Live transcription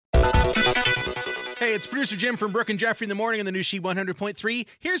Hey, it's producer Jim from Brooke and Jeffrey in the morning on the new She 100.3.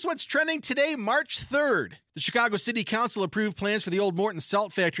 Here's what's trending today, March 3rd. The Chicago City Council approved plans for the old Morton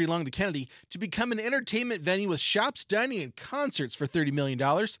Salt Factory along the Kennedy to become an entertainment venue with shops, dining, and concerts for $30 million.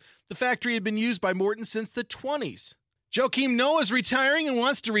 The factory had been used by Morton since the 20s. Joakim Noah's retiring and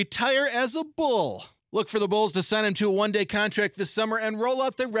wants to retire as a Bull. Look for the Bulls to sign him to a one-day contract this summer and roll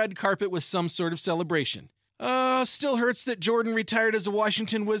out the red carpet with some sort of celebration. Still hurts that Jordan retired as a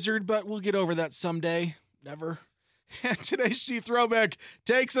Washington Wizard, but we'll get over that someday. Never. And today's She Throwback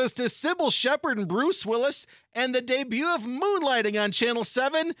takes us to Sybil Shepherd and Bruce Willis, and the debut of Moonlighting on Channel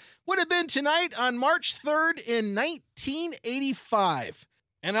 7 would have been tonight on March 3rd in 1985.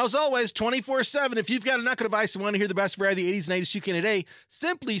 And as always, 24/7, if you've got a knuckle device and want to hear the best variety of the 80s and 90s you can today,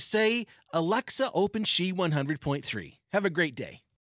 simply say, Alexa, open She 100.3. Have a great day.